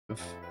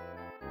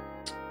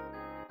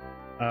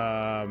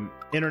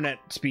internet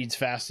speeds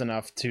fast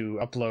enough to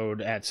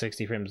upload at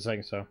 60 frames a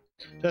second. So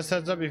just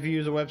heads up, if you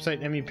use a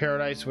website, Emu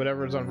Paradise,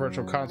 whatever is on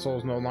Virtual Console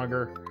is no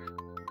longer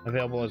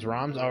available as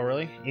ROMs. Oh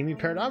really? Emu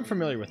Paradise, I'm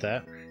familiar with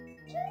that.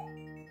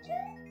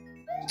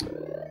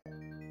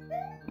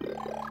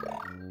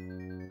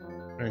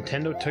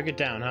 Nintendo took it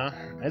down, huh?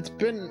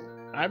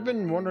 I've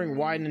been wondering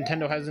why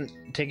Nintendo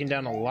hasn't taken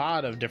down a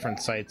lot of different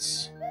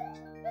sites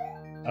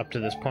up to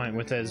this point,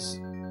 with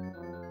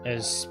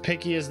as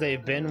picky as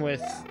they've been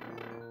with...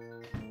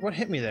 What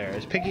hit me there?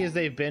 As picky as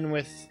they've been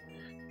with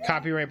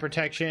copyright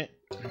protection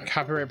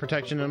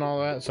and all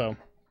that, so...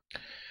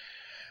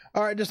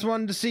 Alright, just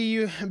wanted to see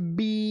you,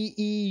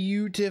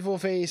 beautiful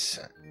face,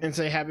 and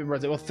say happy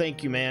birthday. Well,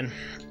 thank you, man.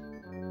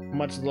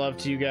 Much love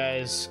to you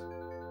guys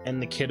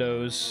and the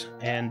kiddos,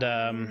 and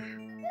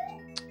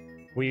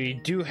we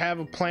do have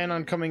a plan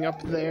on coming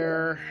up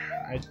there.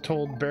 I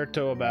told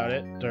Berto about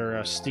it,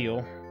 or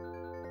Steel,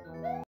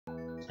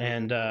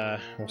 and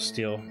well,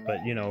 Steel,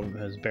 but you know,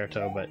 as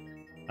Berto, but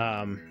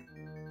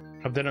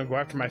hope they don't go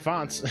after my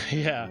fonts.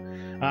 Yeah,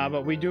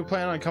 but we do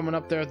plan on coming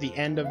up there at the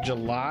end of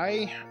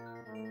July,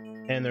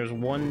 and there's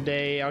one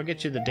day, I'll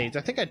get you the dates,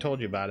 I think I told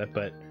you about it,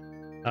 but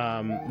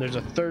there's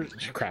a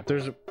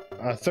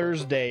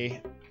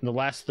Thursday, the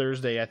last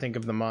Thursday I think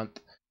of the month,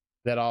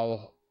 that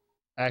I'll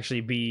actually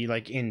be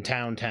like in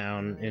town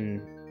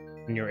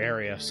in your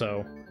area,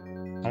 so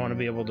I want to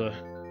be able to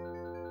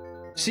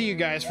see you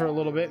guys for a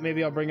little bit.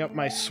 Maybe I'll bring up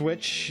my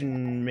Switch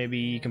and maybe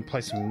you can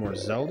play some more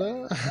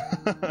Zelda.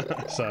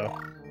 So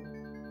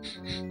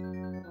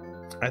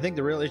I think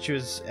the real issue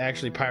is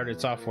actually pirated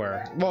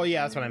software. Well,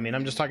 yeah, that's what I mean.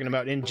 I'm just talking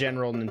about in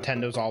general,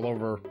 Nintendo's all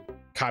over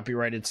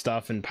copyrighted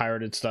stuff and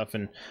pirated stuff,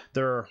 and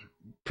they're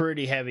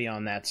pretty heavy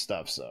on that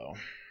stuff, so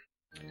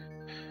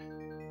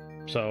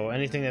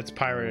anything that's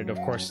pirated, of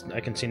course, I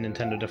can see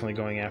Nintendo definitely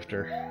going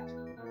after.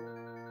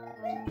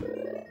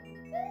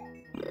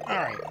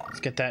 Alright, let's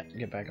get back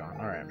on.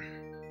 Alright.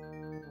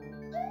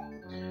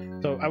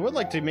 So I would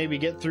like to maybe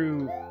get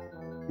through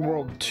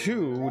World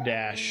 2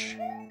 Dash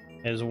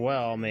as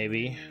well,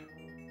 maybe.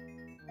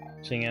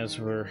 Seeing as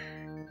we're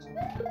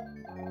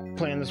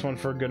playing this one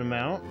for a good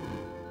amount.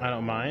 I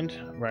don't mind.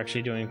 We're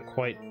actually doing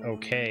quite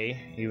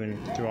okay, even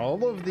through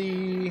all of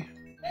the...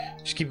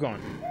 Just keep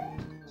going.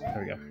 There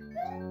we go.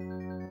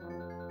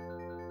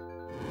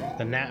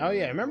 Oh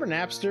yeah, remember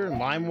Napster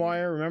and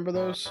LimeWire? Remember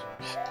those?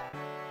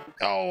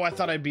 Oh, I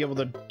thought I'd be able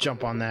to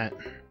jump on that.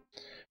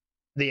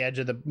 The edge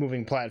of the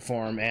moving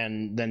platform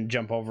and then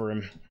jump over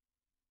him.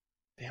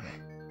 Damn it.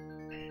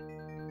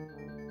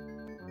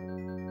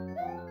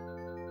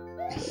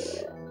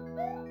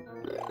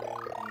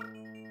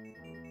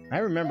 I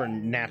remember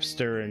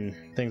Napster and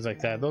things like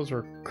that. Those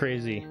were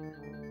crazy.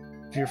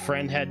 If your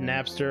friend had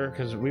Napster,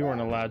 because we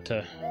weren't allowed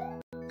to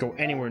go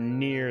anywhere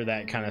near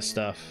that kind of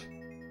stuff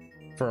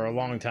for a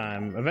long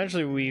time.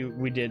 Eventually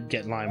we did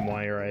get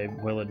LimeWire, I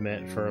will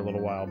admit, for a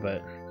little while,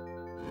 but...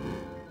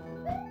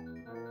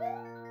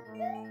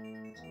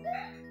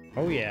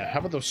 Oh yeah, how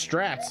about those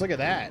strats? Look at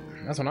that.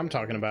 That's what I'm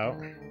talking about.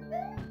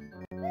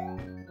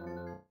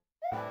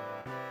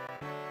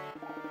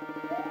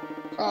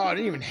 Oh, I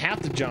didn't even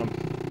have to jump.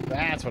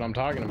 That's what I'm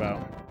talking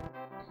about.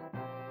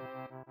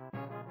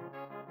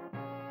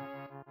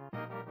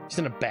 He's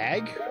in a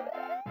bag?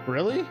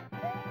 Really?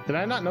 Did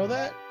I not know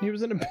that? He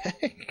was in a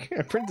bag?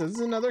 Princess is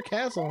another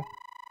castle.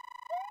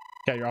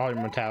 Got all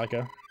your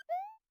Metallica.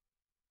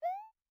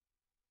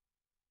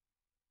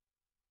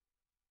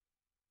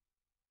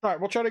 Alright,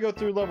 we'll try to go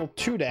through level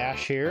 2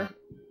 Dash here.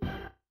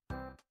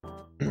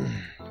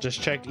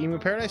 Just checked Emu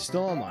Paradise,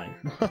 still online.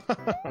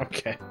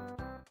 Okay.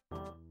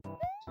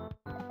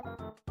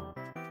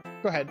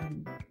 Go ahead.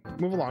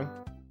 Move along.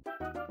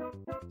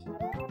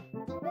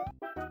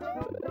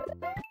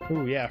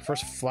 Ooh, yeah,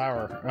 first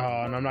flower.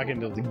 Oh, and I'm not gonna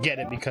be able to get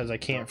it because I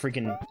can't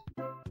freaking...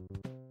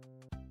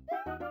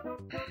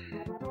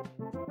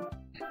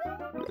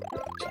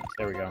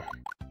 There we go.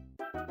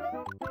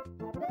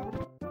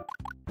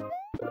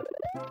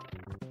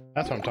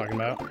 That's what I'm talking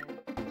about.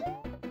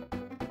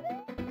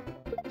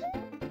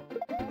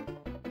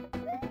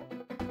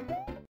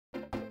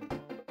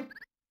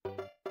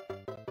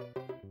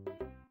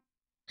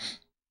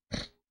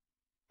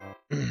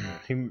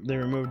 They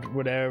removed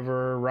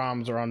whatever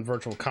ROMs are on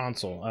Virtual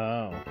Console.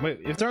 Oh.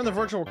 Wait, if they're on the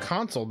Virtual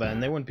Console, then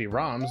they wouldn't be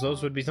ROMs.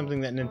 Those would be something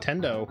that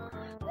Nintendo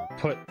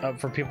put up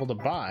for people to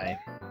buy.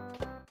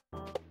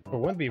 It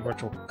wouldn't be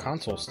Virtual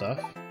Console stuff.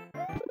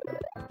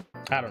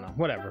 I don't know.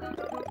 Whatever.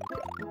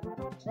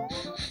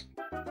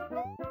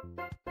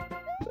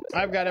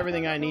 I've got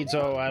everything I need,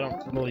 so I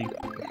don't really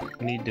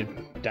need to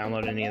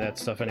download any of that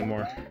stuff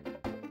anymore.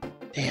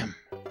 Damn.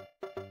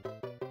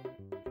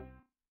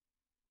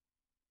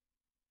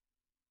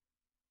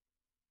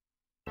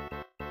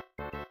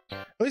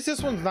 At least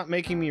this one's not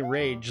making me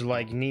rage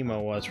like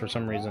Nemo was for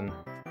some reason.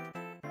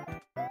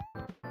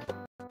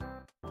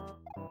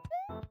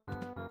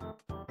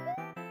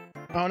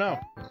 Oh no.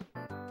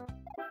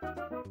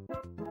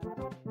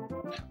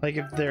 Like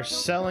if they're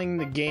selling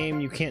the game,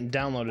 you can't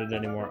download it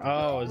anymore.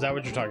 Oh, is that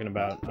what you're talking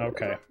about?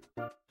 Okay.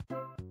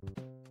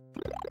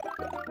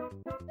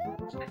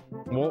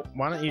 Well,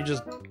 why don't you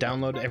just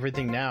download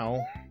everything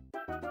now?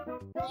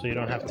 So you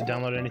don't have to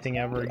download anything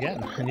ever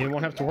again. And you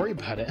won't have to worry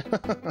about it.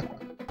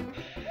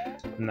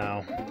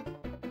 No.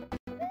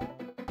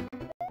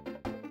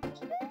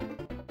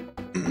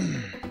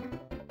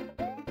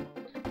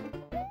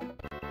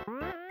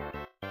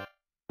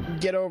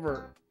 Get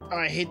over. Oh,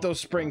 I hate those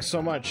springs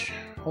so much.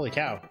 Holy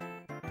cow.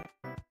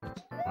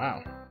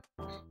 Wow.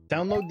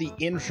 Download the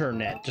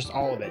internet, just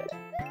all of it.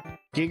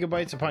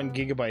 Gigabytes upon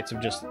gigabytes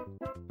of just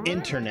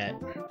internet.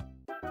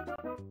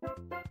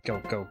 Go,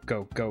 go,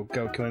 go, go,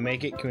 go. Can we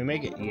make it? Can we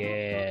make it?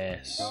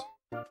 Yes.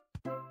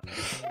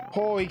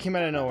 Oh, he came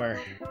out of nowhere.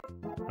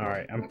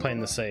 Alright, I'm playing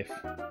the safe.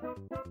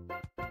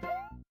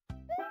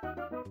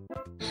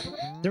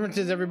 Difference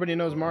is everybody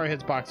knows Mario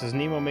hits boxes.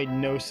 Nemo made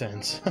no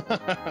sense.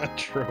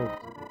 True.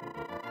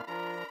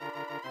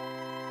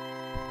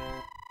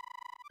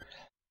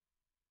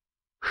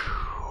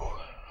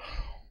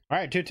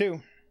 Alright,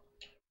 2-2.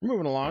 We're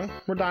moving along.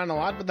 We're dying a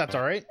lot, but that's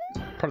alright.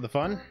 Part of the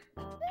fun.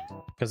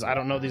 Because I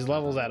don't know these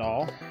levels at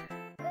all.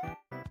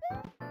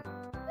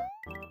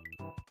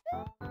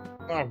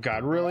 Oh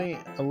god, really?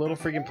 A little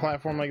freaking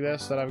platform like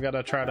this that I've got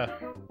to try to...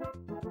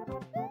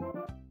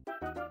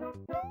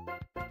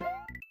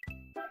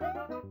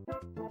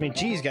 I mean,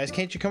 geez, guys,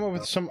 can't you come up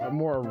with some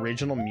more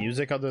original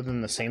music other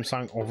than the same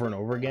song over and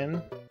over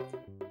again?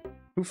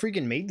 Who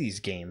freaking made these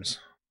games?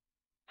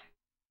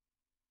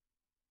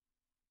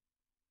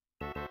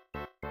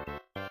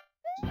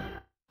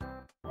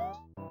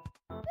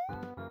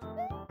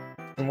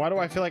 And why do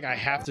I feel like I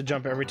have to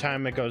jump every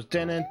time it goes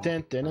din din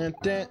din din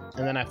din,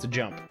 and then I have to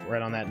jump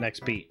right on that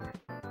next beat?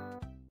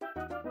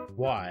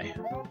 Why?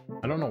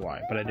 I don't know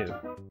why, but I do.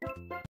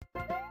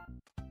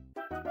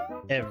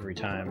 Every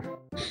time.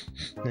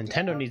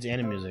 Nintendo needs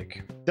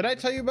Animusic. Did I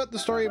tell you about the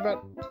story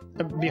about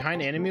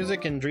behind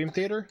Animusic in Dream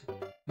Theater?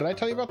 Did I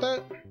tell you about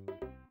that?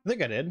 I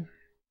think I did.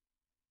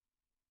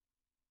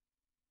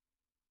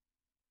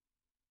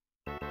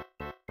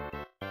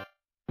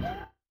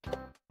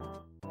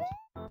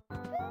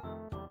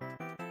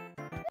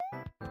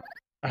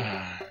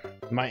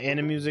 My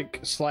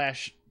Animusic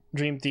slash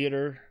Dream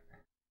Theater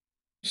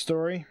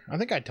story? I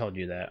think I told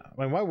you that.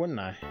 I mean, why wouldn't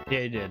I? Yeah,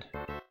 you did.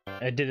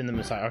 I did in the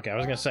Messiah. Okay, I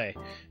was gonna say,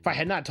 if I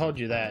had not told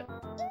you that,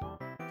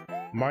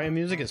 Mario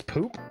music is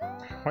poop?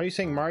 Why are you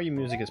saying Mario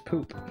music is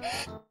poop?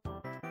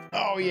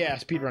 Oh yeah,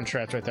 speedrun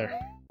strats right there.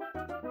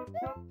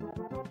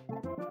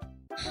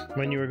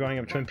 When you were going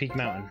up Twin Peak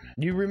Mountain.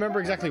 You remember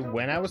exactly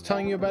when I was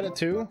telling you about it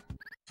too?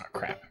 Oh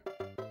crap.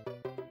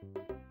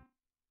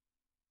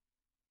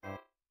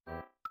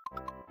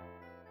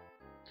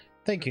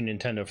 Thank you,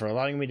 Nintendo, for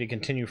allowing me to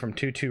continue from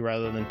 2-2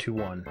 rather than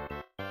 2-1.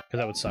 Because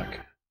that would suck.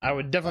 I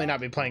would definitely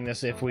not be playing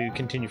this if we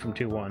continue from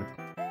 2-1.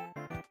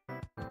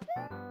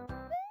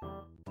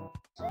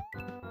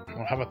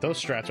 Well, how about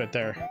those strats right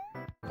there?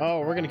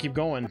 Oh, we're gonna keep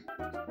going.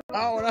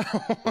 Oh,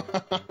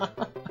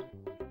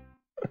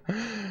 no!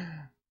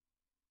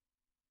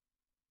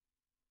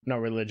 No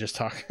religious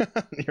talk.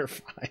 You're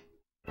fine.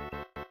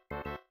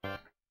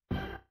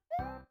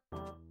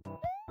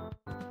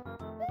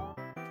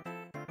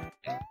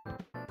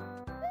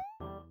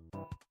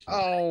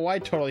 Oh, I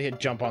totally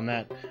hit jump on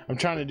that. I'm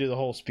trying to do the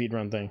whole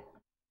speedrun thing.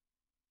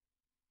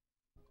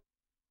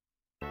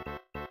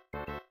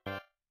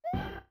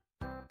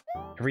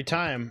 Every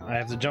time, I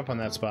have to jump on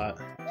that spot.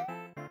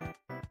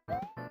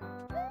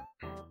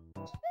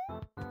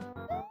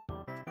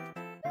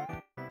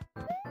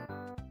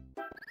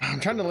 I'm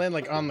trying to land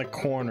like on the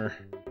corner.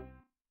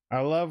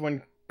 I love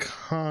when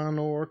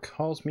Connor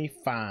calls me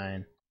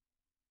fine.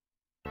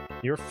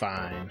 You're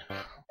fine.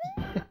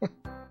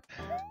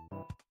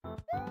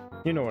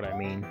 You know what I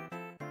mean.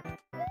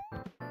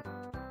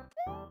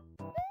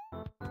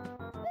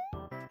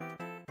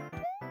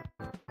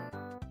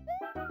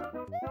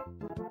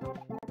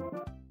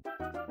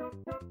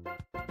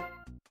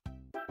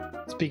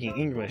 Speaking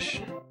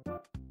English.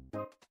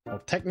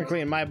 Well,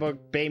 technically in my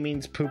book, bae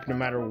means poop no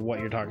matter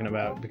what you're talking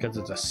about, because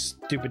it's a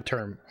stupid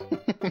term.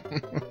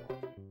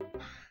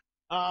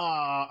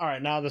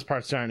 Alright, now this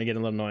part's starting to get a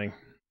little annoying.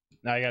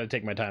 Now I gotta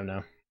take my time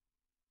now.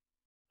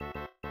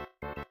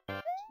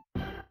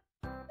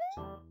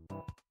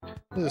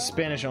 This is a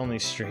Spanish-only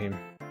stream.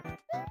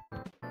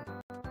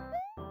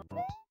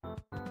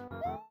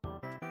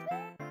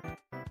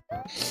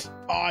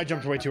 Oh, I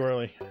jumped way too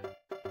early.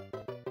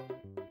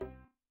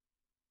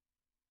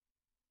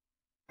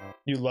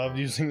 You love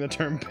using the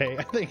term pay?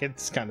 I think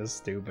it's kind of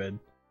stupid.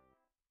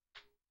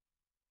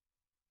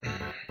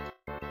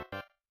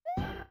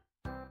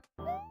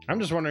 I'm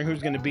just wondering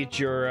who's going to beat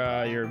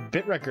your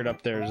bit record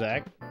up there,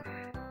 Zach.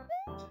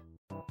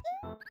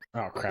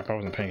 Oh crap, I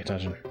wasn't paying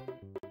attention.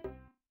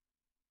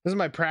 This is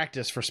my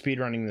practice for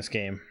speedrunning this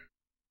game.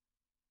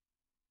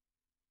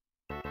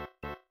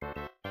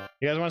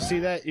 You guys want to see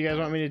that? You guys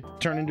want me to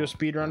turn into a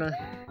speedrunner?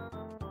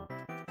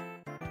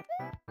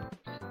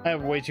 I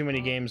have way too many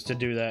games to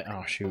do that.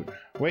 Oh shoot.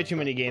 Way too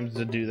many games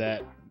to do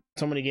that.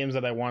 so many games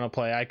that I want to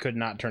play I could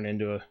not turn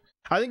into a...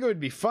 I think it would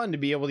be fun to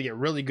be able to get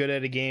really good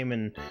at a game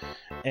and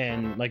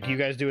like you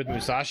guys do with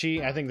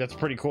Musashi. I think that's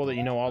pretty cool that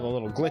you know all the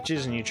little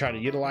glitches and you try to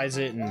utilize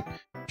it and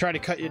try to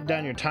cut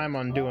down your time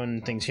on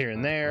doing things here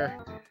and there.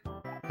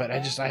 But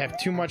I have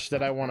too much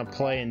that I want to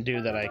play and do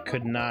that I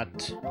could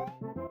not...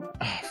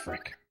 Oh,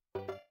 frick.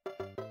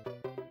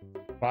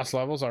 Boss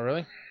levels? Oh,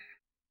 really?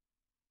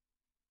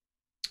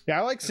 Yeah,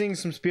 I like seeing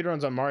some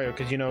speedruns on Mario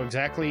because you know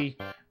exactly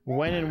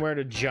when and where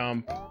to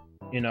jump,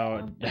 you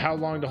know, how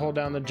long to hold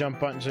down the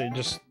jump button, so you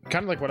just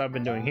kind of like what I've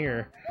been doing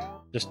here,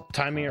 just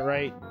timing it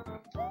right,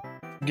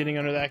 getting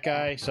under that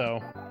guy.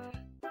 So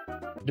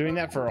doing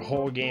that for a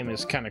whole game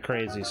is kind of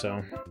crazy.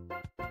 So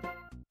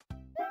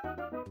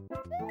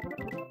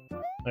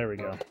there we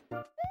go.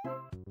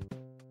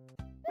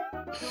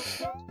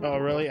 Oh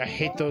really? I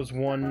hate those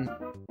one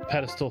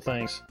pedestal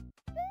things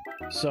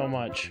so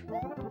much.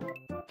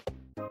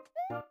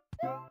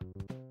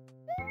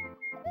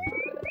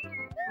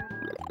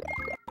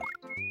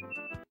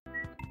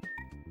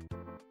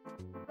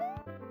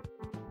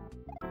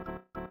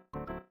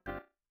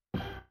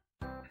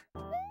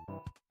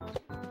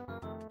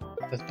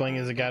 This Bling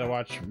is a guy to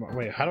watch.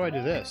 Wait, how do I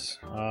do this?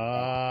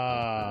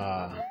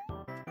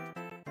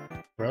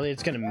 Really?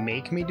 It's gonna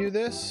make me do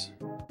this?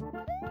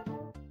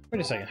 Wait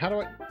a second, how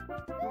do I...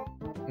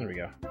 There we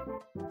go.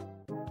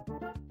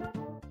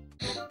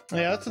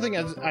 Yeah, that's the thing.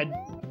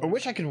 I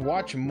wish I could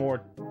watch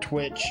more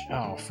Twitch.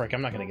 Oh, frick,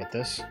 I'm not gonna get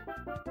this.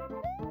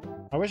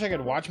 I wish I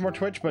could watch more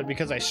Twitch, but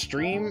because I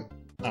stream...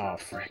 Oh,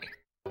 frick.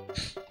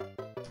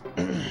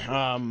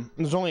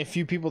 There's only a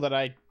few people that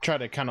I try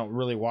to kind of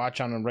really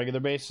watch on a regular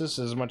basis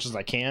as much as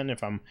I can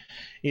if I'm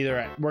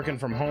either working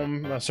from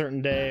home a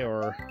certain day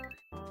or...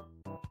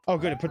 Oh,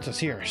 good, it puts us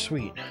here.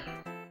 Sweet.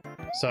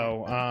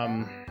 So,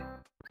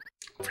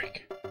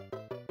 frick.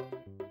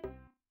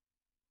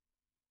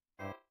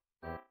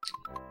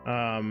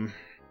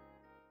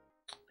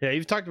 Yeah,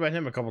 you've talked about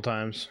him a couple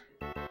times.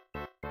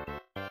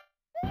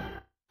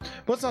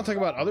 But let's not talk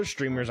about other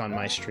streamers on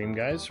my stream,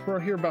 guys.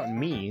 We're here about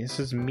me. This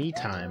is me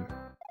time.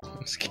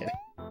 I'm just kidding.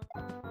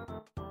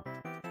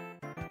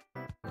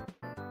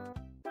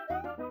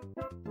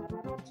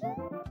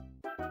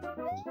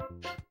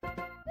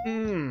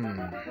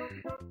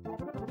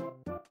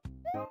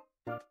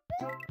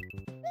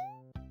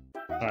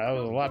 Alright, that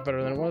was a lot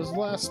better than it was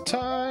last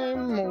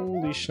time.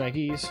 Holy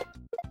shnikes.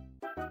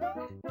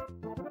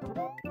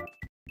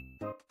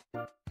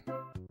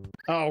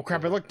 Oh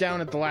crap, I looked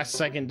down at the last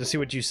second to see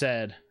what you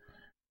said.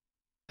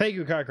 Thank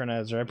you,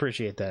 Cochranazzer. I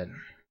appreciate that.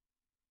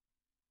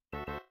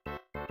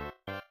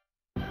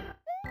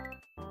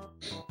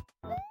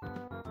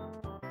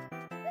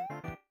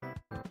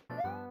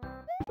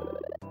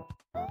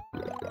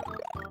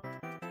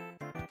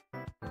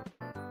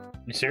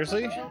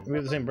 Seriously? We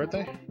have the same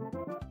birthday?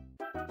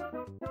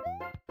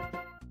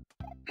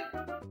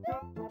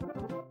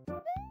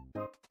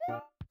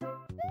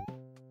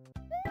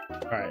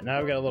 Alright, now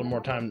I've got a little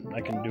more time.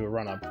 I can do a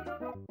run-up.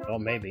 Well,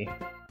 maybe.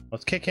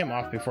 Let's kick him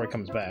off before he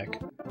comes back.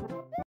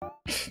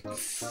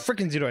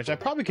 Frickin' Zedoich, I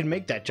probably could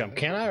make that jump,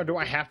 can't I? Or do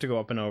I have to go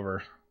up and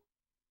over?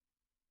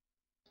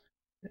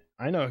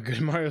 I know a good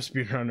Mario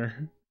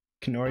speedrunner.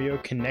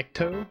 Kenorio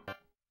Connecto?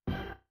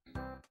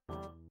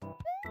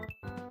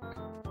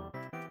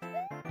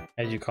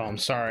 As you call him,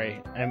 sorry.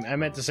 I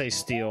meant to say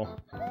Steel.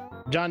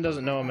 John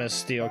doesn't know him as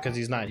Steel because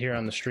he's not here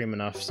on the stream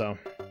enough, so...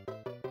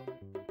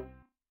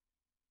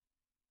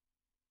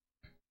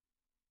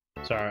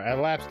 Sorry, I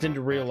lapsed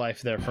into real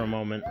life there for a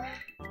moment.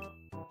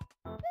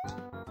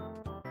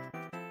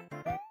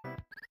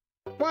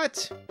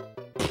 What?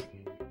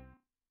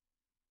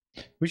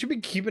 We should be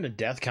keeping a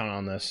death count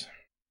on this.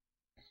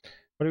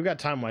 What do we got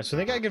time-wise? So I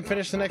think I can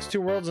finish the next 2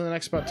 worlds in the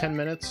next about 10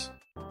 minutes.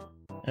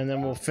 And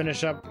then we'll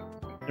finish up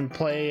and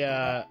play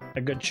a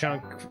good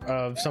chunk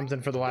of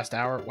something for the last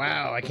hour.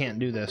 Wow, I can't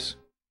do this.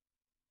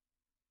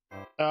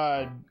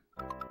 Gabe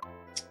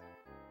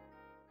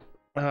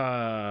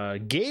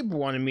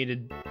wanted me to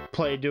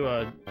do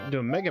a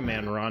Mega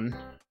Man run.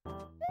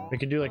 We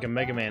could do like a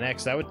Mega Man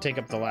X. That would take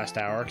up the last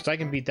hour because I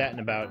can beat that in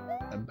about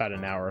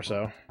an hour or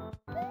so.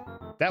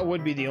 That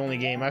would be the only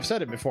game. I've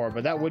said it before,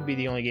 but that would be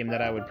the only game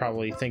that I would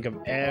probably think of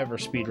ever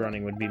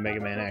speedrunning would be Mega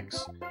Man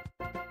X,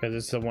 because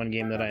it's the one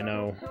game that I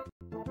know.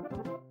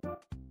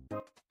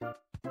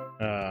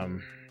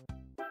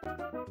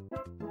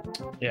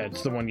 Yeah,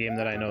 it's the one game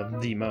that I know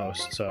the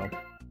most. So,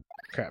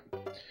 crap.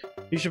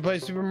 You should play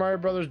Super Mario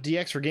Brothers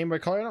DX for Game Boy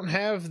Color. I don't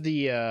have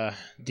the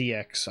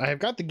DX. I have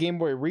got the Game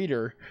Boy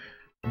Reader,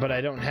 but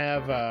I don't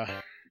have that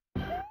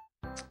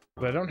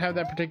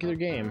particular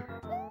game.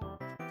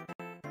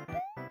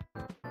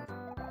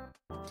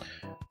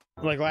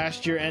 Like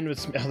last year, end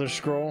with Elder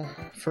Scroll,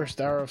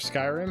 first hour of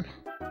Skyrim.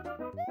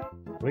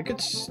 We could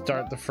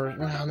start the first.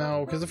 Well,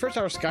 no, because the first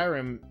hour of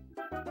Skyrim,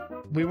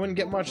 we wouldn't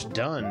get much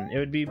done. It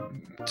would be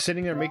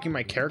sitting there making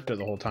my character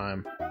the whole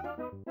time.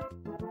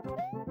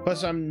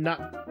 Plus, I'm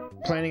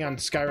not planning on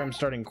Skyrim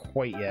starting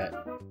quite yet.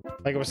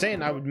 Like I was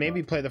saying, I would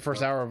maybe play the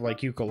first hour of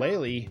like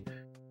Ukulele,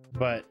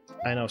 but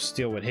I know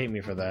Steel would hate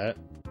me for that.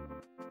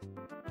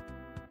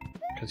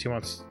 because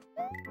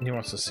he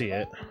wants to see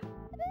it.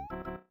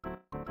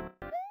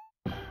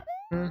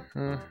 I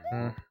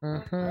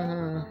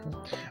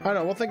don't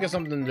know, we'll think of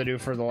something to do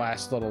for the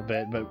last little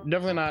bit, but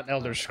definitely not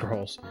Elder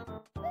Scrolls.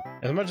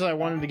 As much as I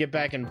wanted to get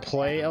back and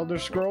play Elder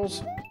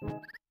Scrolls,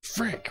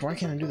 frick, why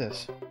can't I do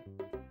this?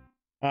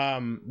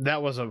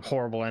 That was a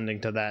horrible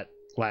ending to that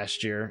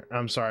last year.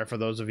 I'm sorry for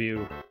those of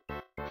you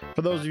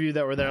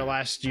that were there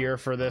last year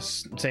for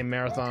this same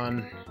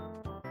marathon.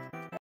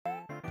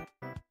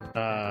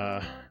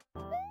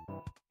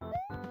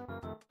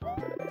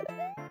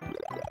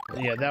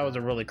 Yeah, that was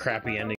a really crappy ending.